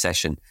attended a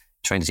session,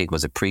 trying to think,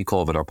 was it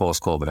pre-COVID or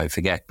post-COVID? I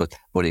forget,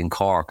 but in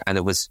Cork. And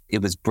it was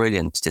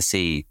brilliant to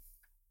see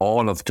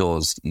all of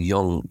those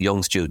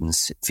young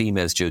students,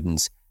 female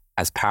students,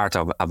 as part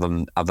of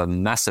a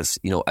massive,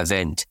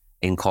 event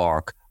in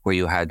Cork, where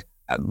you had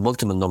a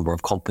multiple number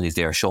of companies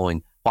there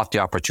showing what the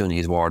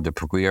opportunities were, the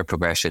career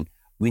progression.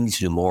 We need to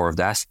do more of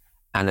that.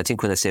 And I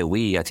think when I say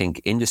we, I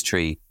think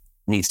industry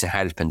needs to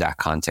help in that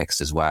context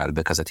as well,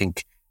 because I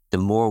think the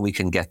more we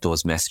can get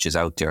those messages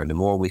out there, the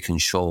more we can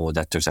show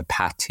that there's a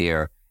path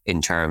here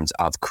in terms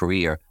of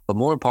career, but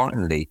more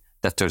importantly,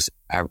 that there's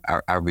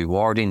a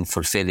rewarding,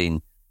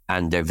 fulfilling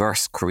and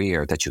diverse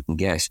career that you can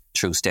get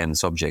through STEM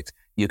subjects.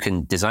 You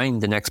can design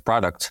the next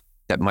product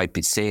that might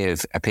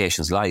save a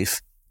patient's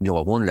life,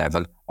 at one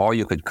level, or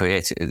you could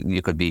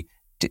be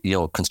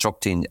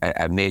constructing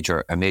a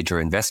major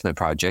investment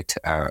project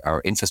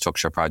or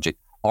infrastructure project,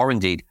 or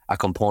indeed a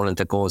component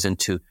that goes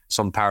into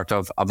some part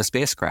of a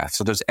spacecraft.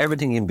 So there's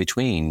everything in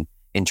between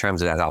in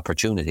terms of that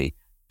opportunity.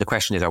 The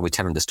question is, are we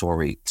telling the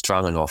story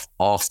strong enough,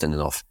 often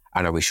enough,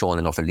 and are we showing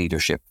enough of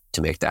leadership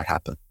to make that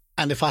happen?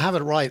 And if I have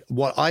it right,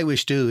 what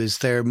IWISH do is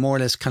they're more or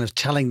less kind of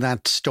telling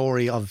that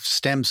story of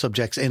STEM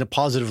subjects in a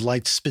positive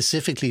light,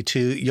 specifically to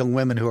young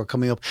women who are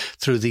coming up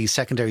through the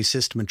secondary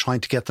system and trying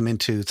to get them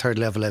into third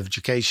level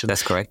education.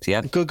 That's correct,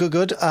 yeah. Good.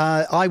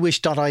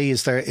 IWISH.ie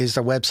is their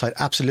website.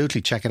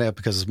 Absolutely check it out,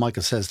 because as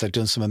Michael says, they're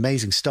doing some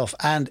amazing stuff.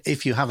 And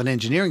if you have an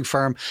engineering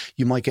firm,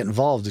 you might get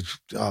involved.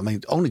 I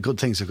mean, only good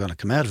things are going to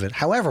come out of it.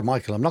 However,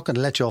 Michael, I'm not going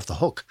to let you off the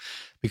hook,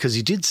 because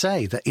you did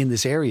say that in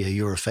this area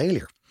you're a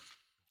failure.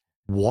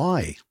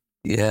 Why?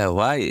 Yeah,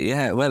 why?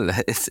 Yeah, well,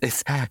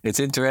 it's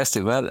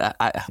interesting. Well,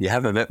 you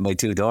haven't met my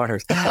two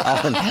daughters.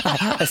 But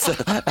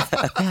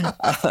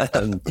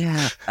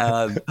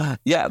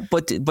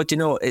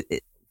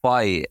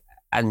why?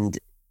 And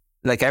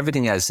like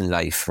everything else in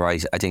life,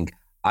 right? I think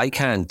I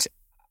can't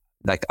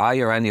like I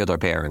or any other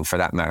parent for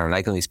that matter, and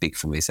I can only speak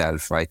for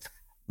myself, right?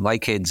 My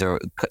kids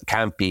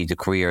can't be the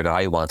career that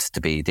I want it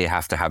to be. They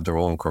have to have their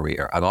own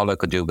career. And all I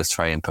could do was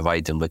try and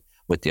provide them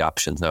with the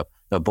options. Now,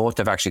 both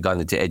have actually gone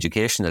into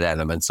educational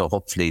elements, so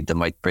hopefully they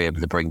might be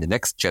able to bring the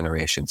next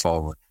generation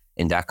forward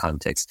in that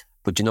context.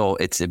 But,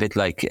 it's a bit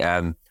like,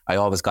 I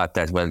always got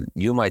that, well,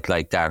 you might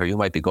like that or you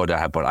might be good at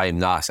that, but I'm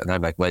not. And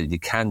I'm like, well, you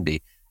can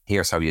be.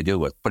 Here's how you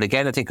do it. But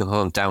again, I think it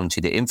comes down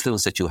to the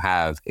influence that you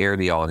have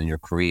early on in your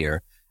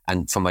career.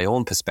 And from my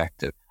own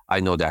perspective, I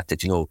know that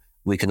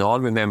we can all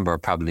remember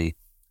probably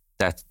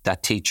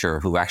that teacher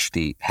who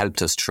actually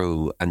helped us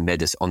through and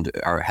made us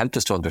or helped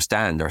us to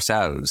understand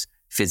ourselves,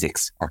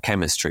 physics or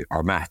chemistry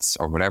or maths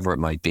or whatever it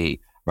might be,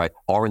 right?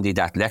 Or indeed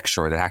that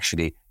lecturer that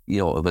actually,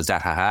 it was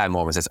that aha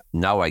moment says,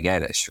 now I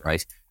get it,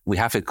 right? We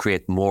have to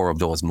create more of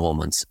those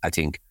moments, I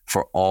think,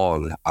 for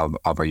all of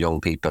our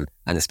young people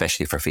and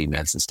especially for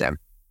females in STEM.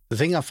 The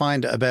thing I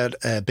find about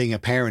being a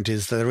parent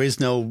is that there is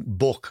no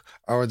book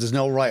or there's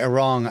no right or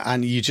wrong,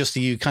 and you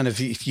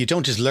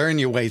don't just learn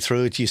your way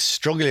through it, you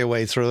struggle your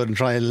way through it and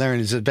try and learn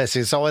as the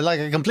best. So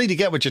I completely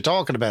get what you're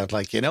talking about,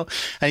 and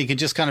you can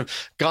just kind of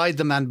guide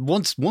them, and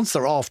once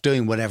they're off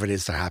doing whatever it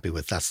is they're happy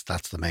with, that's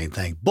the main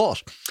thing.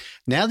 But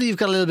now that you've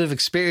got a little bit of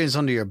experience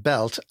under your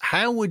belt,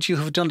 how would you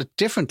have done it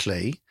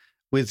differently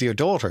with your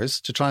daughters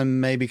to try and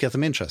maybe get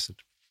them interested?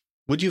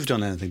 Would you have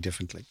done anything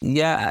differently?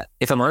 Yeah,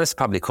 if I'm honest,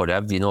 probably could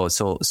have,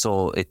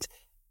 so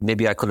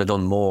maybe I could have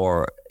done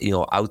more,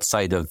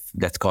 outside of,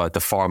 let's call it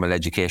the formal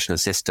educational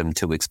system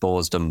to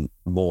expose them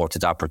more to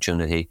the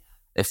opportunity.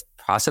 If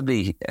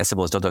possibly, I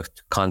suppose the other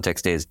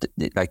context is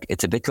like,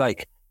 it's a bit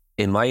like,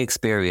 in my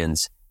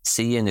experience,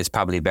 seeing is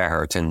probably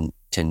better than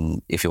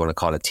if you want to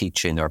call it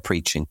teaching or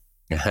preaching,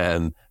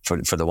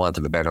 for the want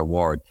of a better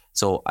word.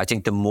 So I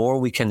think the more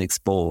we can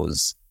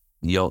expose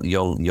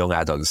young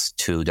adults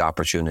to the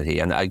opportunity.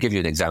 And I'll give you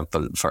an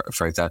example.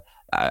 For example,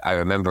 I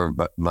remember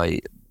my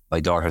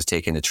daughter's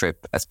taking a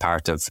trip as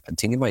part of, I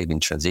think it might have been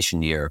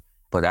transition year,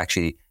 but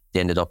actually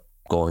they ended up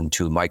going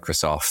to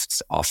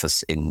Microsoft's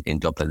office in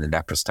Dublin and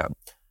Leopardstown.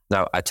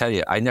 Now, I tell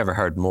you, I never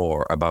heard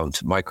more about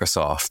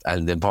Microsoft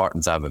and the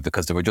importance of it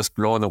because they were just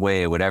blown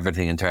away with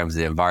everything in terms of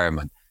the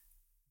environment.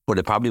 But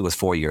it probably was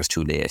 4 years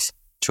too late,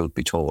 truth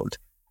be told.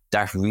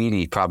 That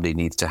really probably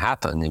needs to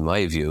happen, in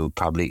my view,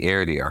 probably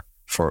earlier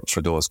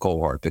for those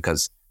cohort,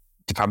 because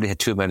they probably had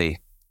too many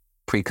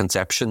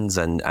preconceptions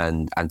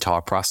and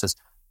thought process,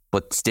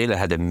 but still it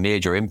had a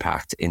major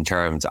impact in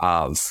terms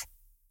of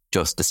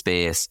just the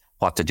space,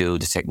 what to do,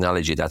 the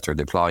technology that they're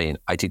deploying.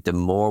 I think the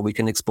more we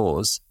can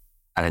expose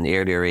at an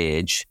earlier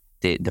age,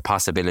 the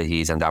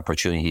possibilities and the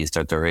opportunities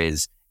that there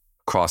is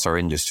across our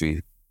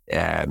industry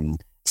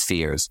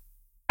spheres,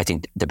 I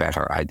think the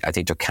better. I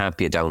think there can't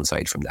be a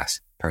downside from that,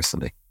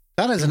 personally.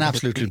 That is an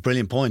absolutely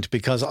brilliant point,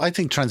 because I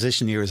think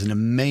transition year is an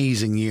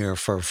amazing year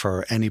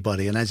for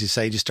anybody. And as you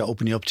say, just to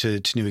open you up to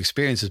new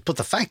experiences. But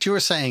the fact you're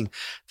saying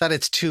that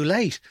it's too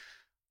late,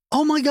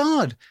 oh my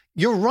God,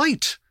 you're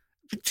right.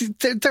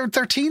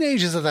 They're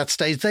teenagers at that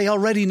stage. They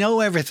already know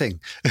everything.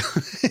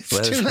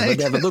 It's too late.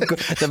 They have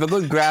a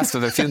good grasp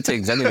of a few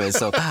things anyway.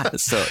 So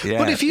yeah.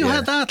 But if you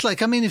had that,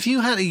 if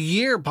you had a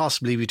year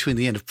possibly between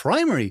the end of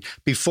primary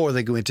before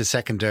they go into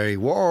secondary,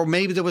 or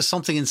maybe there was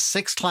something in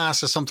sixth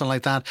class or something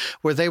like that,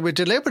 where they were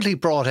deliberately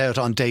brought out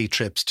on day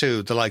trips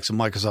to the likes of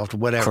Microsoft or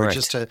whatever, correct.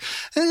 Just to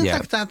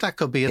that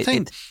could be a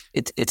thing.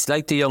 It's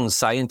like the young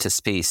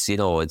scientist piece.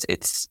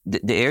 It's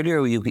the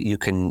earlier you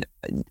can.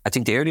 I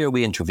think the earlier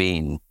we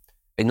intervene.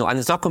 And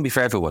it's not going to be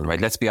for everyone, right?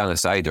 Let's be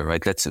honest either,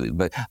 right?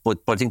 But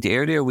I think the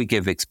earlier we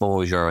give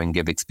exposure and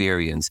give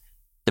experience,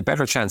 the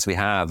better chance we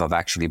have of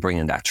actually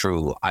bringing that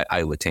through,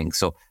 I would think.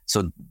 So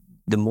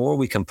the more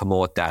we can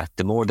promote that,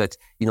 the more that,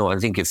 I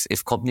think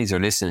if companies are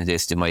listening to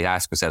this, they might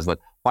ask themselves, well,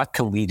 what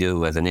can we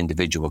do as an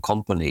individual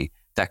company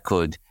that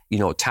could,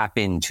 tap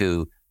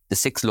into the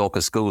 6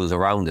 local schools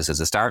around us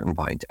as a starting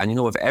point? And,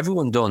 if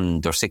everyone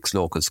done their 6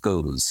 local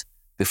schools,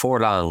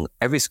 before long,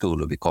 every school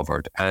will be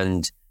covered.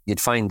 And you'd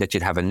find that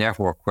you'd have a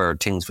network where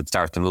things would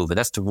start to move. And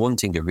that's the one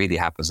thing that really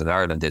happens in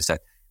Ireland, is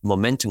that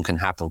momentum can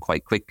happen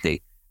quite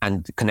quickly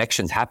and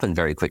connections happen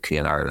very quickly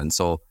in Ireland.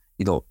 So,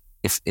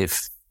 if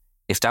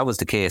that was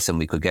the case and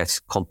we could get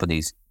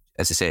companies,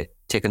 as I say,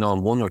 taking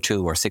on 1 or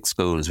 2 or 6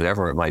 schools,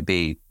 whatever it might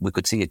be, we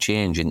could see a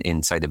change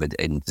inside of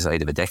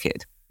a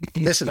decade.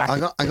 Listen,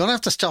 I'm going to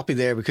have to stop you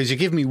there because you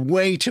give me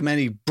way too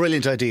many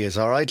brilliant ideas.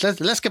 All right,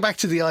 let's get back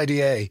to the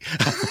IDA.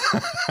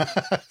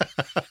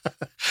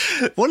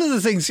 One of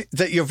the things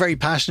that you're very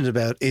passionate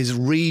about is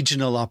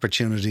regional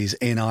opportunities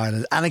in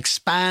Ireland and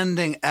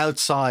expanding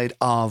outside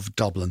of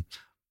Dublin.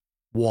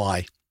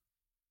 Why?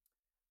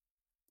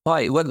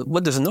 Why? Well,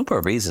 there's a number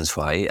of reasons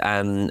why.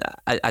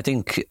 I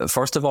think,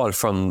 first of all,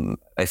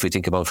 if we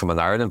think about from an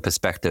Ireland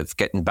perspective,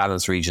 getting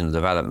balanced regional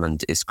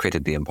development is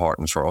critically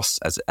important for us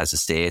as a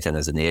state and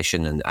as a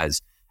nation and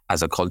as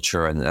a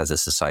culture and as a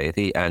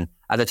society. And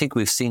I think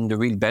we've seen the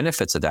real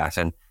benefits of that.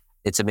 And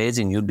it's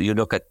amazing. You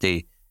look at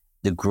the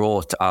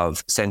growth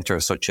of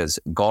centres such as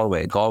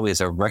Galway. Galway is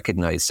a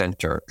recognised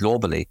centre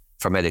globally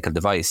for medical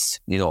device,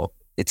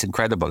 it's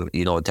incredible,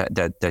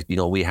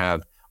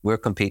 that we're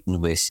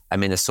competing with a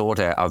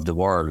Minnesota of the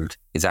world.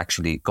 Is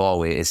actually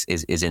Galway is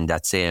in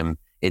that same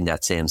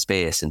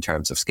space in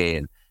terms of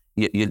scale.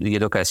 You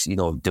look at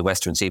the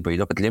Western Seaboard. You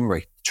look at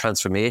Limerick,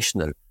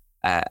 transformational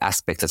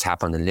aspect that's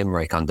happened in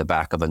Limerick on the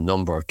back of a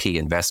number of key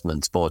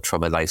investments, both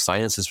from a life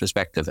sciences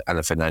perspective and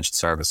a financial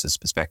services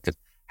perspective,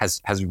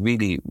 has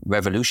really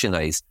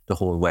revolutionised the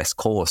whole West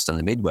Coast and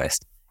the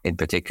Midwest in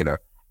particular.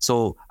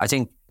 So I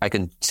think I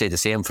can say the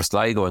same for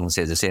Sligo and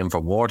say the same for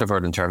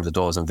Waterford in terms of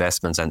those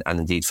investments and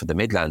indeed for the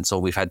Midlands. So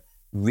we've had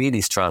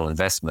really strong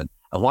investment.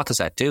 And what does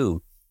that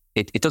do?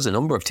 It does a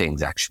number of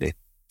things, actually.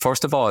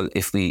 First of all,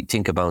 if we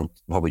think about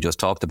what we just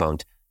talked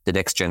about, the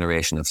next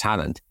generation of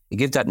talent, it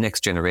gives that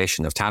next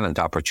generation of talent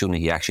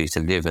opportunity actually to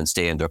live and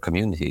stay in their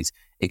communities.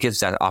 It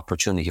gives that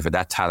opportunity for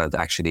that talent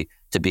actually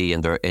to be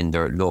in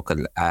their local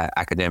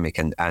academic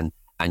and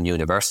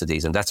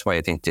universities. And that's why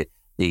I think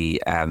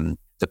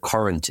the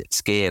current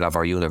scale of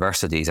our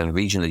universities and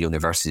regional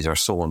universities are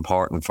so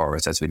important for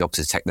us as we look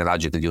to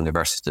technological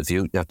universities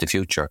of the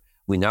future.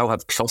 We now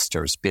have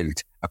clusters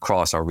built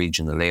across our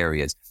regional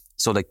areas.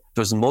 So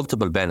there's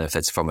multiple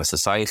benefits from a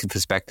societal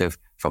perspective,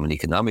 from an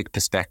economic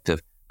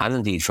perspective, and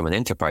indeed from an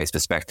enterprise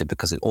perspective,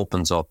 because it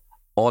opens up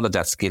all of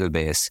that skill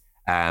base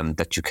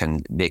that you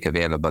can make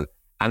available.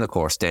 And of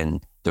course, then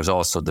there's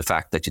also the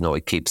fact that,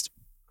 it keeps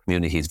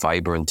communities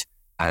vibrant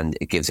and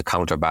it gives a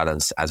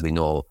counterbalance, as we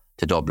know,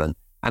 to Dublin.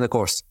 And of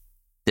course,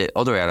 the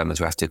other elements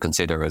we have to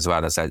consider as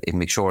well is that it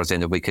makes sure then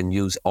that we can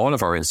use all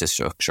of our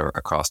infrastructure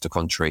across the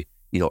country,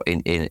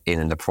 in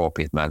an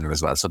appropriate manner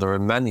as well. So there are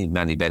many,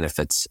 many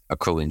benefits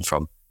accruing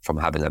from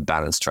having a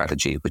balanced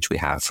strategy, which we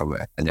have from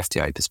an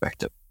FDI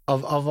perspective.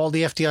 Of all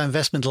the FDI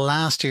investment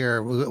last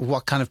year,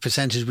 what kind of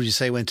percentage would you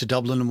say went to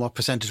Dublin and what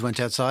percentage went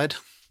outside?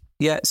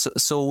 Yeah,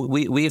 so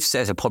we've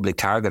set a public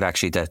target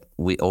actually that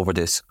we, over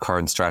this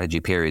current strategy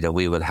period, that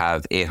we will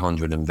have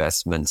 800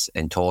 investments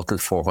in total,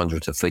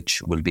 400 of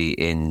which will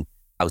be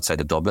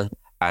outside of Dublin.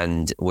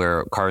 And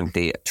we're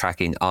currently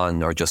tracking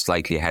on or just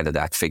slightly ahead of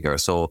that figure.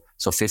 So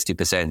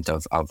 50%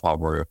 of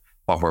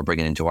what we're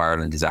bringing into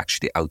Ireland is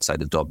actually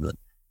outside of Dublin.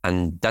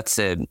 And that's,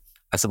 I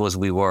suppose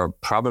we were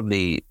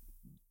probably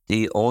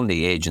the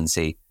only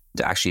agency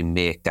to actually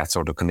make that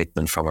sort of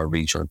commitment from a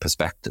regional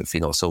perspective.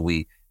 So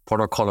we put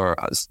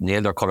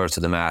nailed our colours to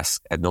the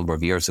mast a number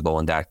of years ago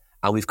on that,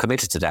 and we've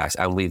committed to that,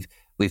 and we've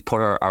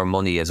put our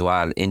money as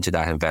well into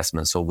that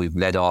investment. So we've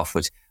led off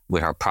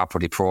with our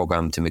property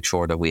programme to make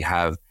sure that we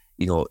have,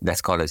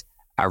 let's call it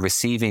a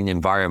receiving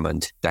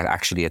environment that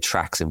actually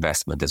attracts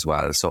investment as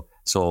well.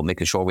 So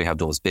making sure we have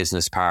those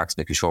business parks,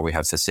 making sure we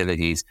have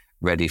facilities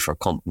ready for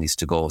companies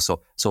to go.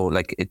 So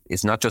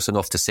it's not just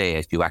enough to say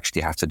it, you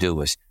actually have to do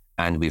it.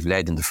 And we've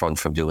led in the front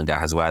from doing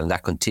that as well. And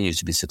that continues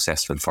to be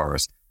successful for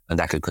us. And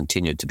that could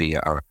continue to be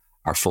our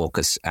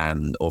focus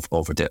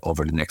over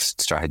the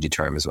next strategy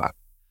term as well.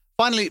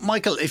 Finally,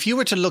 Michael, if you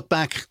were to look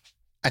back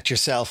at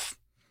yourself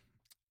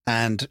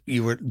and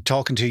you were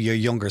talking to your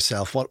younger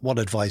self, what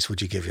advice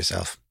would you give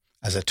yourself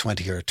as a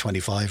 20 or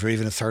 25 or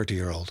even a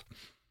 30-year-old?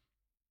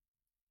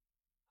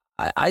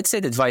 I'd say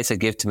the advice I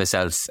give to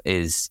myself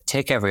is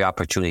take every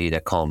opportunity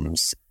that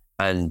comes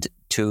and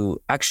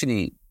to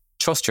actually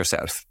trust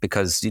yourself,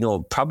 because,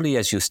 probably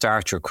as you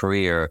start your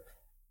career,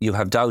 you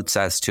have doubts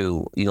as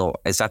to,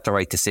 is that the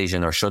right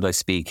decision or should I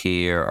speak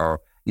here? Or,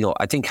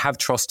 I think have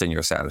trust in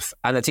yourself.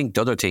 And I think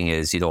the other thing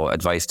is,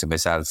 advice to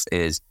myself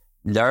is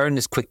learn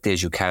as quickly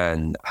as you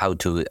can how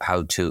to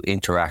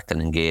interact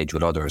and engage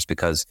with others,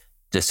 because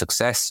your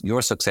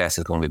success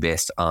is going to be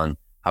based on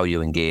how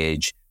you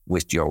engage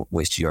with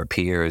your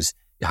peers,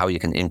 how you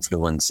can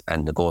influence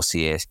and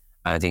negotiate.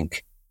 And I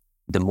think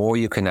the more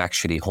you can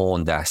actually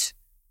hone that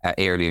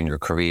early in your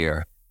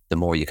career, the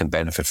more you can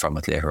benefit from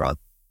it later on.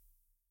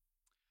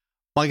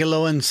 Michael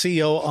Lohan,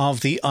 CEO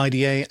of the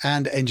IDA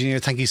and engineer,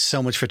 thank you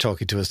so much for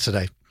talking to us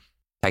today.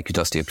 Thank you,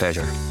 Dusty. A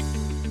pleasure.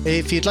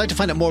 If you'd like to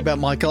find out more about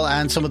Michael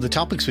and some of the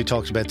topics we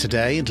talked about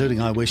today,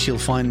 including I Wish, you'll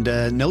find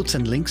notes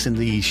and links in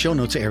the show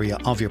notes area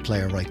of your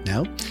player right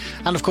now.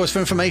 And of course, for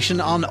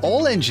information on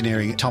all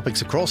engineering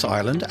topics across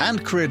Ireland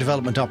and career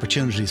development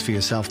opportunities for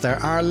yourself, there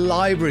are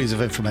libraries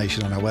of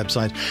information on our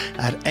website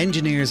at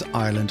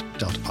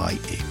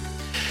engineersireland.ie.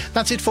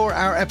 That's it for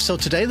our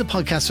episode today. The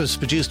podcast was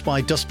produced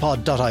by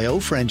dustpod.io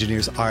for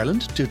Engineers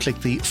Ireland. Do click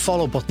the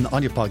follow button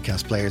on your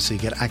podcast player so you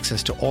get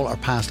access to all our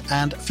past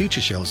and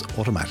future shows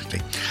automatically.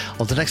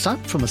 Until next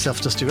time, from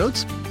myself, Dusty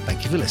Rhodes,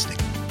 thank you for listening.